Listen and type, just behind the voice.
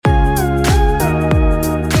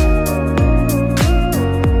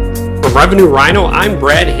Revenue Rhino, I'm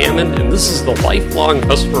Brad Hammond, and this is the Lifelong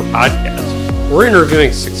Customer Podcast. We're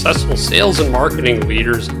interviewing successful sales and marketing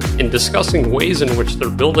leaders and discussing ways in which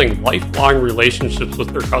they're building lifelong relationships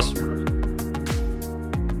with their customers.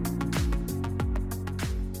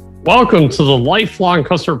 Welcome to the Lifelong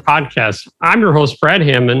Customer Podcast. I'm your host, Brad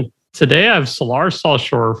Hammond. Today I have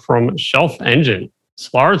Salahshoor from Shelf Engine.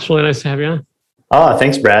 Salar, it's really nice to have you on. Oh,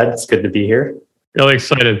 thanks, Brad. It's good to be here. Really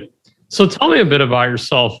excited. So tell me a bit about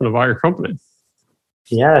yourself and about your company.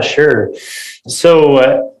 Yeah, sure.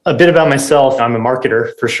 So a bit about myself. I'm a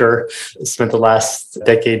marketer for sure. Spent the last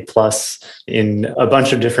decade plus in a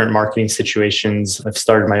bunch of different marketing situations. I've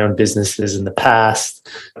started my own businesses in the past.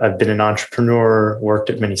 I've been an entrepreneur, worked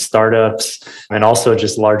at many startups, and also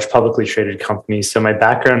just large publicly traded companies. So my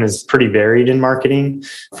background is pretty varied in marketing,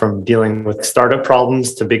 from dealing with startup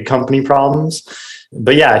problems to big company problems.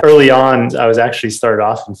 But yeah, early on, I was actually started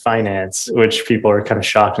off in finance, which people are kind of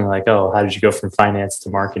shocked and like, oh, how did you go from finance to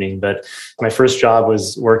marketing? But my first job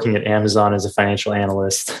was working at Amazon as a financial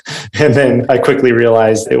analyst. And then I quickly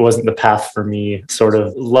realized it wasn't the path for me. Sort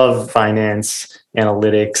of love finance,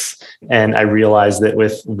 analytics. And I realized that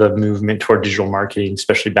with the movement toward digital marketing,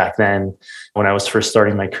 especially back then, when I was first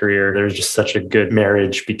starting my career, there was just such a good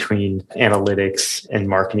marriage between analytics and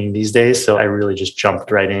marketing these days. So I really just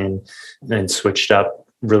jumped right in and switched up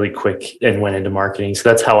really quick and went into marketing. So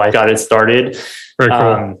that's how I got it started. Very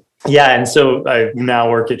cool. And so I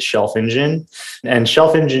now work at Shelf Engine. And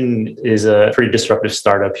Shelf Engine is a pretty disruptive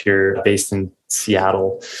startup here based in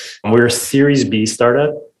Seattle. We're a Series B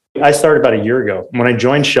startup. I started about a year ago. When I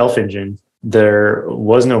joined Shelf Engine, there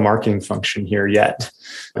was no marketing function here yet.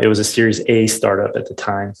 It was a Series A startup at the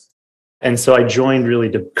time. And so I joined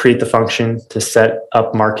really to create the function, to set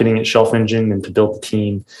up marketing at Shelf Engine and to build the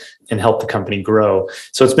team and help the company grow.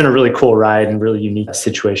 So it's been a really cool ride and really unique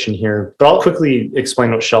situation here. But I'll quickly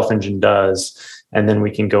explain what Shelf Engine does, and then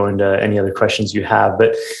we can go into any other questions you have.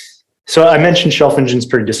 But so I mentioned Shelf Engine is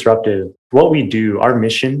pretty disruptive. What we do, our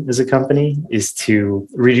mission as a company is to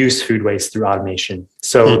reduce food waste through automation.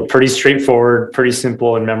 So pretty straightforward, pretty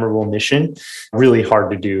simple and memorable mission, really hard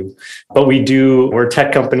to do. But we're a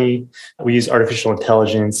tech company. We use artificial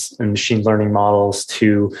intelligence and machine learning models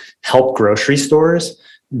to help grocery stores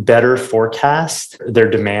better forecast their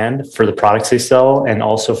demand for the products they sell and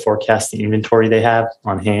also forecast the inventory they have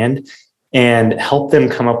on hand, and help them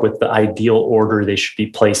come up with the ideal order they should be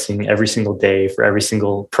placing every single day for every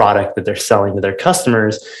single product that they're selling to their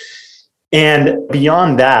customers. And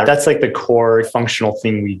beyond that, that's like the core functional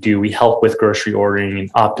thing we do. We help with grocery ordering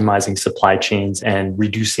and optimizing supply chains and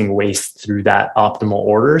reducing waste through that optimal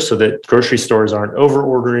order so that grocery stores aren't over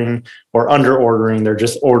ordering or under ordering. They're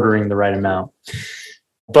just ordering the right amount.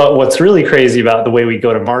 But what's really crazy about the way we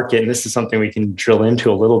go to market, and this is something we can drill into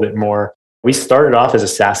a little bit more, we started off as a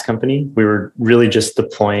SaaS company. We were really just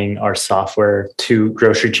deploying our software to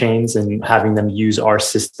grocery chains and having them use our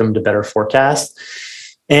system to better forecast.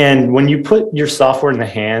 And when you put your software in the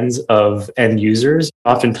hands of end users,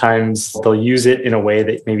 oftentimes they'll use it in a way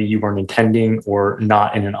that maybe you weren't intending or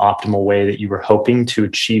not in an optimal way that you were hoping to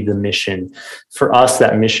achieve the mission. For us,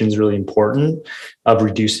 that mission is really important of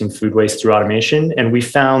reducing food waste through automation. And we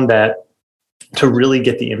found that to really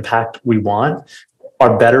get the impact we want,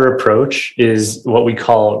 our better approach is what we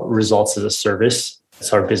call results as a service.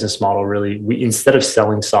 It's our business model, really. We, instead of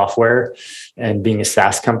selling software and being a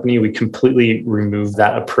SaaS company, we completely removed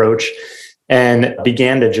that approach and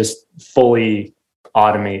began to just fully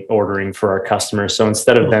automate ordering for our customers. So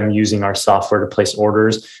instead of them using our software to place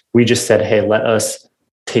orders, we just said, hey, let us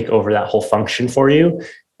take over that whole function for you.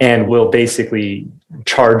 And we'll basically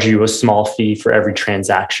charge you a small fee for every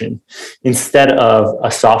transaction. Instead of a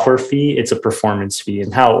software fee, it's a performance fee.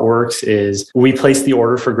 And how it works is we place the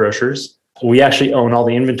order for grocers. We actually own all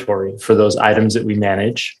the inventory for those items that we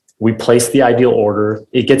manage. We place the ideal order.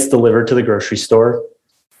 It gets delivered to the grocery store.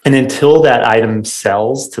 And until that item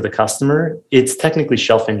sells to the customer, it's technically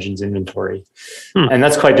Shelf Engine's inventory. And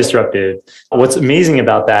that's quite disruptive. What's amazing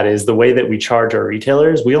about that is the way that we charge our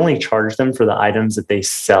retailers, we only charge them for the items that they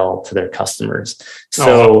sell to their customers.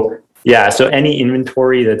 So any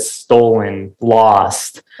inventory that's stolen,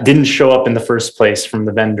 lost, didn't show up in the first place from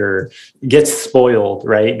the vendor, gets spoiled,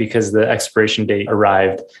 right? Because the expiration date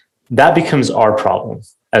arrived. That becomes our problem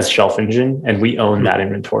as Shelf Engine, and we own that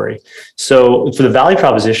inventory. So for the value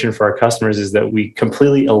proposition for our customers is that we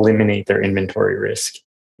completely eliminate their inventory risk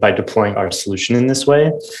by deploying our solution in this way.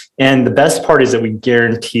 And the best part is that we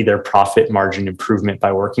guarantee their profit margin improvement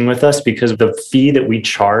by working with us, because the fee that we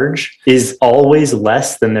charge is always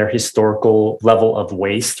less than their historical level of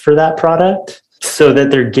waste for that product, so that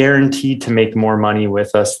they're guaranteed to make more money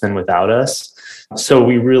with us than without us. So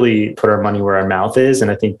we really put our money where our mouth is.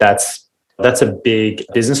 And I think that's a big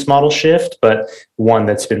business model shift, but one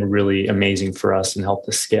that's been really amazing for us and helped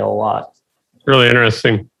us scale a lot. Really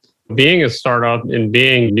interesting. Being a startup and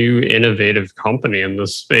being a new innovative company in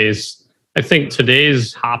this space, I think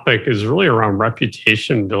today's topic is really around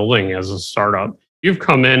reputation building as a startup. You've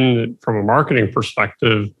come in from a marketing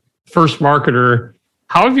perspective, first marketer.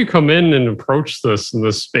 How have you come in and approached this in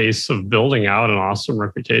this space of building out an awesome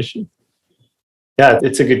reputation? Yeah,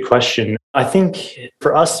 it's a good question. I think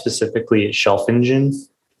for us specifically at Shelf Engine,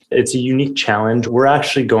 it's a unique challenge. We're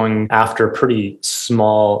actually going after a pretty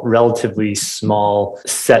small, relatively small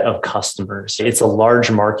set of customers. It's a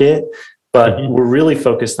large market, but we're really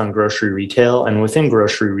focused on grocery retail. And within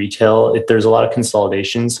grocery retail, there's a lot of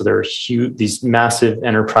consolidation. So there are these massive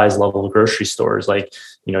enterprise level grocery stores like,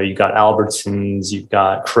 you've got Albertsons, you've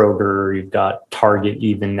got Kroger, you've got Target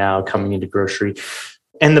even now coming into grocery.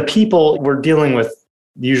 And the people we're dealing with,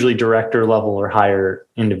 usually director level or higher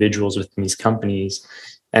individuals within these companies.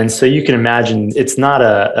 And so you can imagine it's not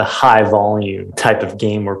a high volume type of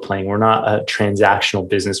game we're playing. We're not a transactional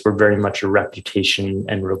business. We're very much a reputation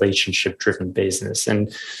and relationship driven business.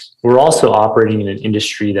 And we're also operating in an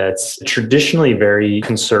industry that's traditionally very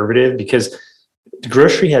conservative because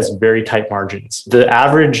grocery has very tight margins. The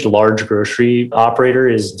average large grocery operator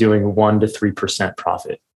is doing 1% to 3%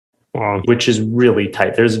 profit. Wow. Which is really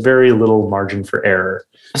tight. There's very little margin for error.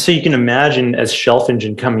 So you can imagine as Shelf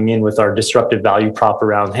Engine coming in with our disruptive value prop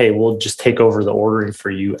around, hey, we'll just take over the ordering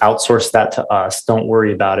for you, outsource that to us. Don't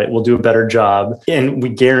worry about it. We'll do a better job. And we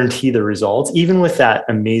guarantee the results. Even with that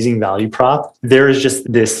amazing value prop, there is just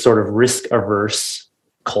this sort of risk averse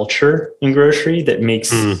culture in grocery that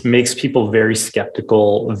makes people very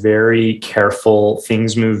skeptical, very careful.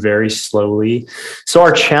 Things move very slowly. So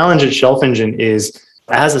our challenge at Shelf Engine is,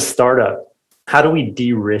 as a startup, how do we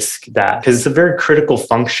de-risk that? Because it's a very critical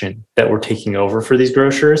function that we're taking over for these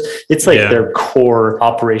grocers. It's like their core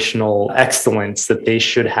operational excellence that they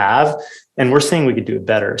should have. And we're saying we could do it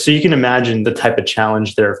better. So you can imagine the type of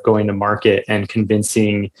challenge they're going to market and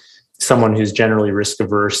convincing someone who's generally risk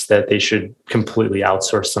averse that they should completely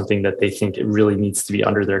outsource something that they think it really needs to be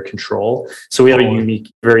under their control. So we have a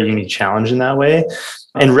very unique challenge in that way.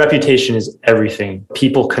 And reputation is everything.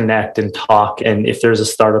 People connect and talk. And if there's a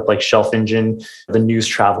startup like Shelf Engine, the news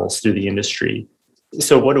travels through the industry.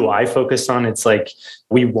 So what do I focus on? It's like,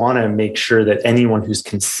 we want to make sure that anyone who's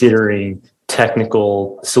considering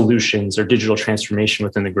technical solutions or digital transformation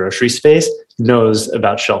within the grocery space knows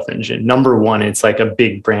about Shelf Engine. Number one, it's like a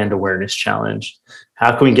big brand awareness challenge.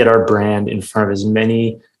 How can we get our brand in front of as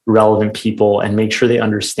many relevant people and make sure they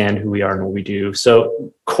understand who we are and what we do?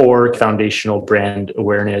 So core foundational brand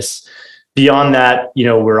awareness. Beyond that,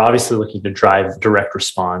 we're obviously looking to drive direct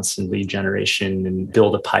response and lead generation and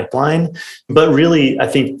build a pipeline. But really, I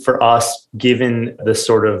think for us, given the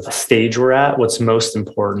sort of stage we're at, what's most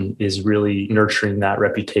important is really nurturing that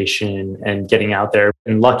reputation and getting out there.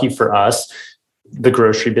 And lucky for us, the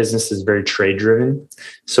grocery business is very trade driven.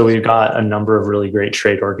 So we've got a number of really great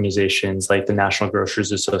trade organizations like the National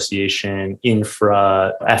Grocers Association,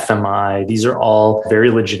 Infra, FMI. These are all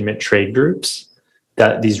very legitimate trade groups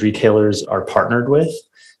that these retailers are partnered with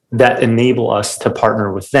that enable us to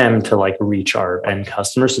partner with them to reach our end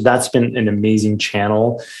customers. So that's been an amazing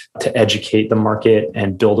channel to educate the market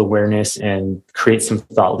and build awareness and create some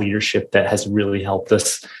thought leadership that has really helped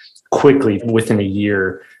us quickly within a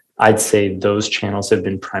year. I'd say those channels have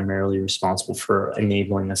been primarily responsible for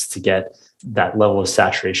enabling us to get that level of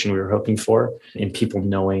saturation we were hoping for in people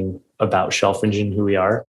knowing about Shelf Engine, who we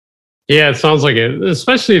are. Yeah, it sounds like it,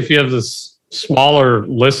 especially if you have this smaller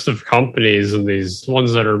list of companies and these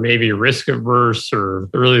ones that are maybe risk averse, or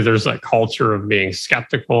really there's that culture of being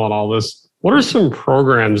skeptical and all this. What are some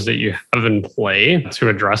programs that you have in play to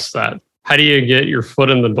address that? How do you get your foot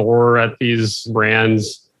in the door at these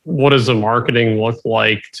brands? What does the marketing look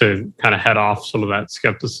like to kind of head off some of that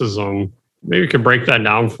skepticism? Maybe you could break that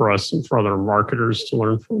down for us and for other marketers to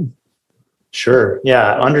learn from. Sure.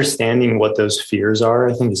 Yeah. Understanding what those fears are,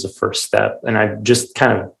 I think, is the first step. And I've just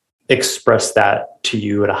kind of expressed that to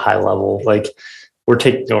you at a high level. We're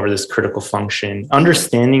taking over this critical function.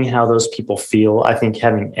 Understanding how those people feel, I think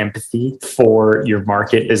having empathy for your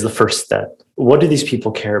market is the first step. What do these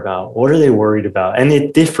people care about? What are they worried about? And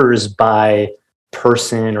it differs by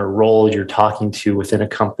person or role you're talking to within a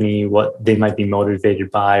company, what they might be motivated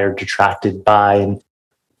by or detracted by. And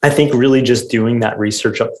I think really just doing that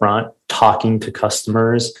research up front, talking to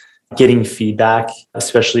customers, getting feedback,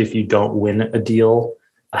 especially if you don't win a deal,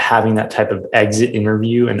 having that type of exit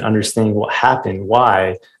interview and understanding what happened,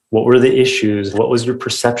 why, what were the issues, what was your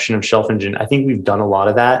perception of Shelf Engine. I think we've done a lot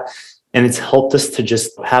of that. And it's helped us to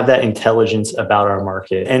just have that intelligence about our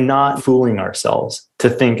market and not fooling ourselves to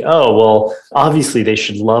think, oh, well, obviously they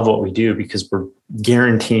should love what we do because we're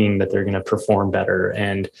guaranteeing that they're going to perform better.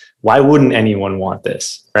 And why wouldn't anyone want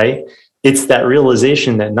this, right? It's that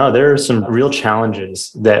realization that no, there are some real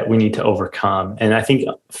challenges that we need to overcome. And I think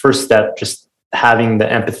first step, just having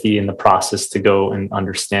the empathy in the process to go and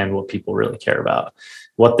understand what people really care about,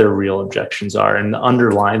 what their real objections are, and the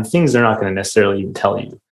underlying things they're not going to necessarily even tell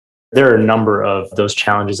you. There are a number of those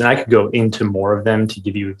challenges, and I could go into more of them to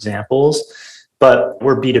give you examples, but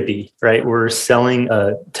we're B2B, right? We're selling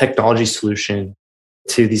a technology solution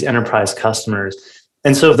to these enterprise customers.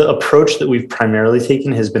 And so the approach that we've primarily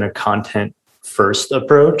taken has been a content first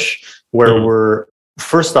approach, where we're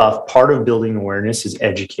first off, part of building awareness is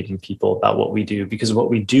educating people about what we do, because what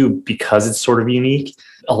we do, because it's sort of unique,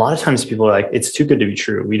 a lot of times people are like, it's too good to be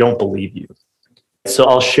true. We don't believe you. So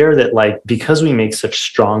I'll share that, because we make such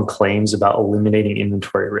strong claims about eliminating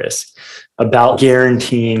inventory risk, about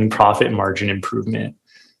guaranteeing profit margin improvement,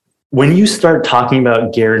 when you start talking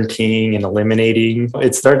about guaranteeing and eliminating,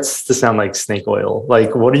 it starts to sound like snake oil.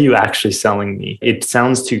 Like, what are you actually selling me? It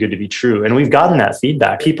sounds too good to be true. And we've gotten that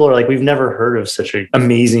feedback. People are like, we've never heard of such an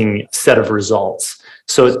amazing set of results.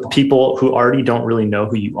 So people who already don't really know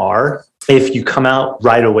who you are, if you come out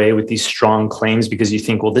right away with these strong claims because you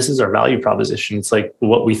think, well, this is our value proposition, it's like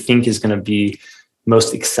what we think is going to be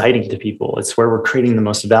most exciting to people. It's where we're creating the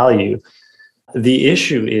most value. The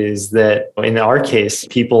issue is that in our case,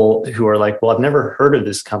 people who are like, well, I've never heard of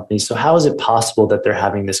this company, so how is it possible that they're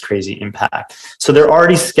having this crazy impact? So they're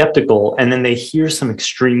already skeptical, and then they hear some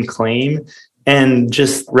extreme claim and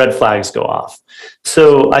just red flags go off.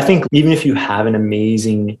 So I think even if you have an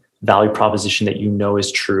amazing value proposition that you know is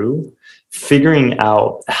true, figuring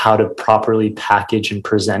out how to properly package and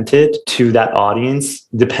present it to that audience,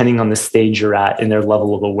 depending on the stage you're at and their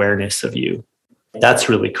level of awareness of you, that's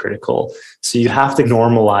really critical. So you have to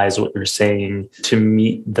normalize what you're saying to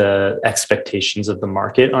meet the expectations of the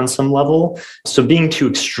market on some level. So being too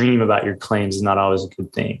extreme about your claims is not always a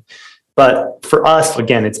good thing. But for us,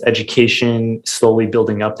 again, it's education, slowly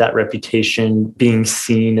building up that reputation, being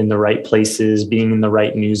seen in the right places, being in the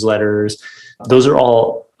right newsletters. Those are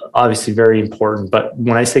all obviously very important. But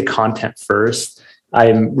when I say content first,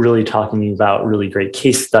 I'm really talking about really great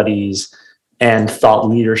case studies and thought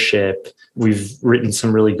leadership. We've written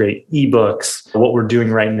some really great ebooks. What we're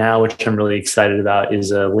doing right now, which I'm really excited about,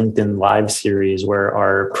 is a LinkedIn Live series where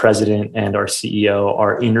our president and our CEO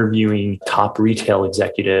are interviewing top retail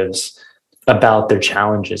executives about their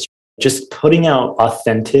challenges. Just putting out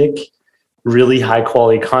authentic, really high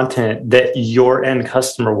quality content that your end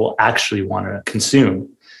customer will actually want to consume.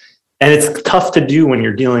 And it's tough to do when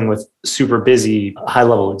you're dealing with super busy,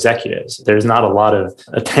 high-level executives. There's not a lot of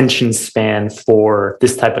attention span for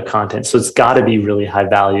this type of content. So it's got to be really high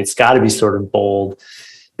value. It's got to be sort of bold.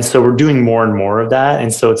 And so we're doing more and more of that.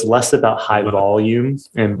 And so it's less about high volume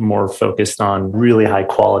and more focused on really high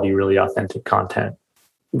quality, really authentic content.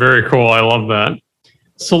 Very cool. I love that.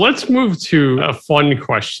 So let's move to a fun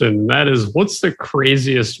question. That is, what's the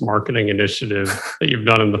craziest marketing initiative that you've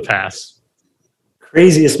done in the past?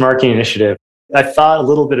 Craziest marketing initiative. I thought a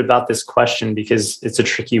little bit about this question because it's a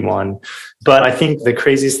tricky one. But I think the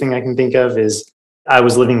craziest thing I can think of is I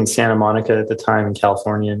was living in Santa Monica at the time in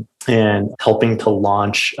California and helping to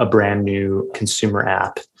launch a brand new consumer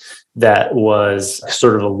app that was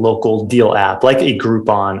sort of a local deal app, like a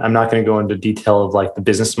Groupon. I'm not going to go into detail of like the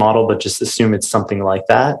business model, but just assume it's something like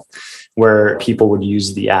that, where people would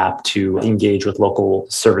use the app to engage with local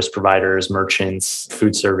service providers, merchants,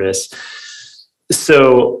 food service.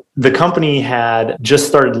 So the company had just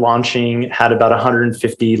started launching, had about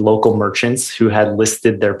 150 local merchants who had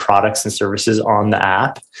listed their products and services on the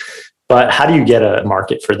app. But how do you get a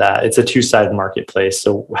market for that? It's a two-sided marketplace.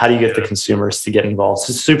 So how do you get the consumers to get involved? It's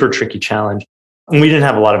a super tricky challenge. And we didn't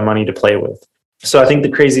have a lot of money to play with. So I think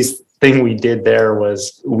the craziest thing we did there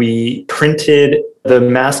was we printed, the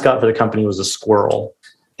mascot for the company was a squirrel.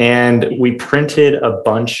 And we printed a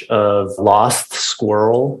bunch of lost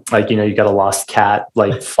squirrel, like, you got a lost cat,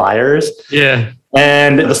 like flyers. Yeah.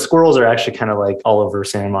 And the squirrels are actually kind of like all over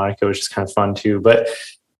Santa Monica, which is kind of fun too. But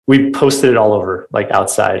we posted it all over, like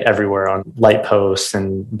outside, everywhere on light posts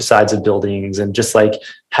and sides of buildings, and just like,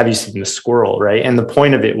 have you seen the squirrel, right? And the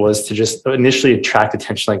point of it was to just initially attract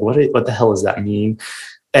attention, like, what the hell does that mean?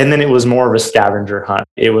 And then it was more of a scavenger hunt.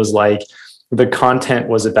 It was like, the content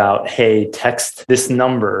was about, hey, text this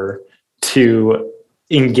number to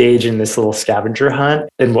engage in this little scavenger hunt.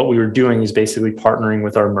 And what we were doing is basically partnering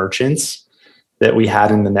with our merchants that we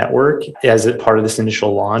had in the network as a part of this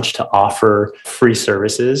initial launch to offer free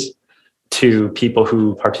services to people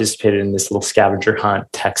who participated in this little scavenger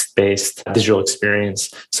hunt, text-based digital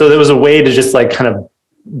experience. So there was a way to just like kind of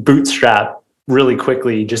bootstrap really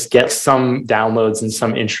quickly, just get some downloads and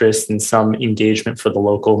some interest and some engagement for the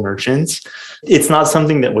local merchants. It's not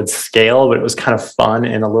something that would scale, but it was kind of fun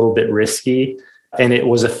and a little bit risky. And it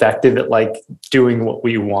was effective at like doing what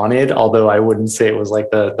we wanted, although I wouldn't say it was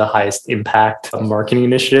like the highest impact marketing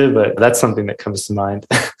initiative, but that's something that comes to mind.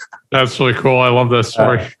 That's really cool. I love that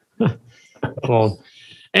story. Well,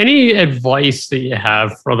 any advice that you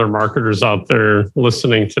have for other marketers out there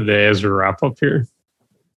listening today as we wrap up here?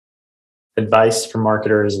 Advice for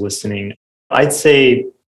marketers listening. I'd say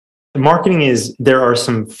there are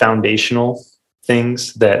some foundational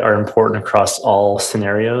things that are important across all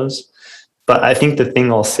scenarios. But I think the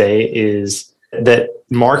thing I'll say is that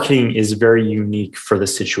marketing is very unique for the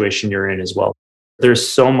situation you're in as well. There's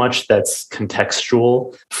so much that's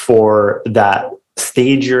contextual for that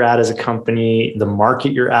stage you're at as a company, the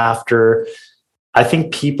market you're after. I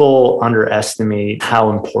think people underestimate how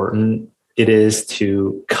important it is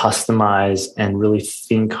to customize and really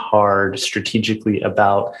think hard strategically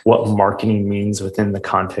about what marketing means within the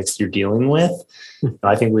context you're dealing with.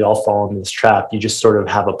 I think we all fall into this trap. You just sort of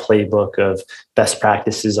have a playbook of best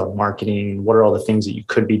practices on marketing. What are all the things that you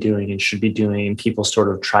could be doing and should be doing? And people sort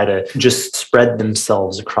of try to just spread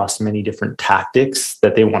themselves across many different tactics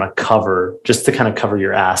that they want to cover, just to kind of cover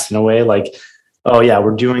your ass in a way. Like, oh yeah,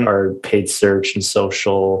 we're doing our paid search and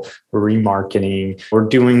social, we're remarketing, we're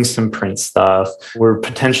doing some print stuff, we're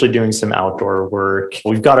potentially doing some outdoor work,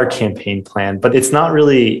 we've got our campaign plan, but it's not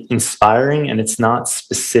really inspiring and it's not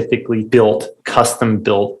specifically custom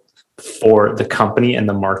built for the company and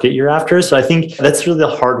the market you're after. So I think that's really the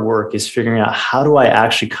hard work, is figuring out how do I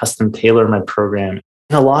actually custom tailor my program.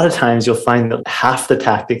 And a lot of times you'll find that half the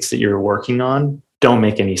tactics that you're working on don't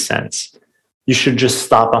make any sense. You should just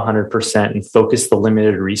stop 100% and focus the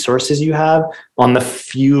limited resources you have on the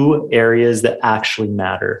few areas that actually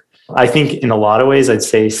matter. I think in a lot of ways, I'd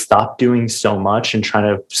say stop doing so much and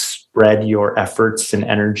trying to spread your efforts and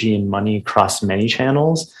energy and money across many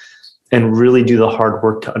channels, and really do the hard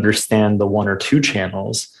work to understand the one or two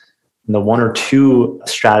channels and the one or two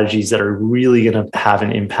strategies that are really going to have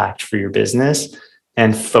an impact for your business,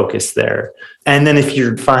 and focus there. And then if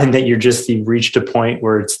you find that you've reached a point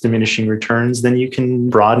where it's diminishing returns, then you can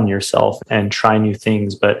broaden yourself and try new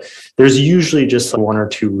things. But there's usually just one or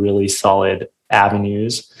two really solid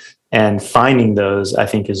avenues, and finding those, I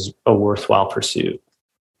think, is a worthwhile pursuit.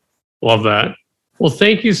 Love that. Well,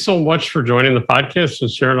 thank you so much for joining the podcast and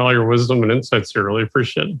sharing all your wisdom and insights here. Really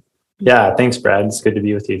appreciate it. Yeah, thanks, Brad. It's good to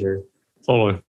be with you here. Totally.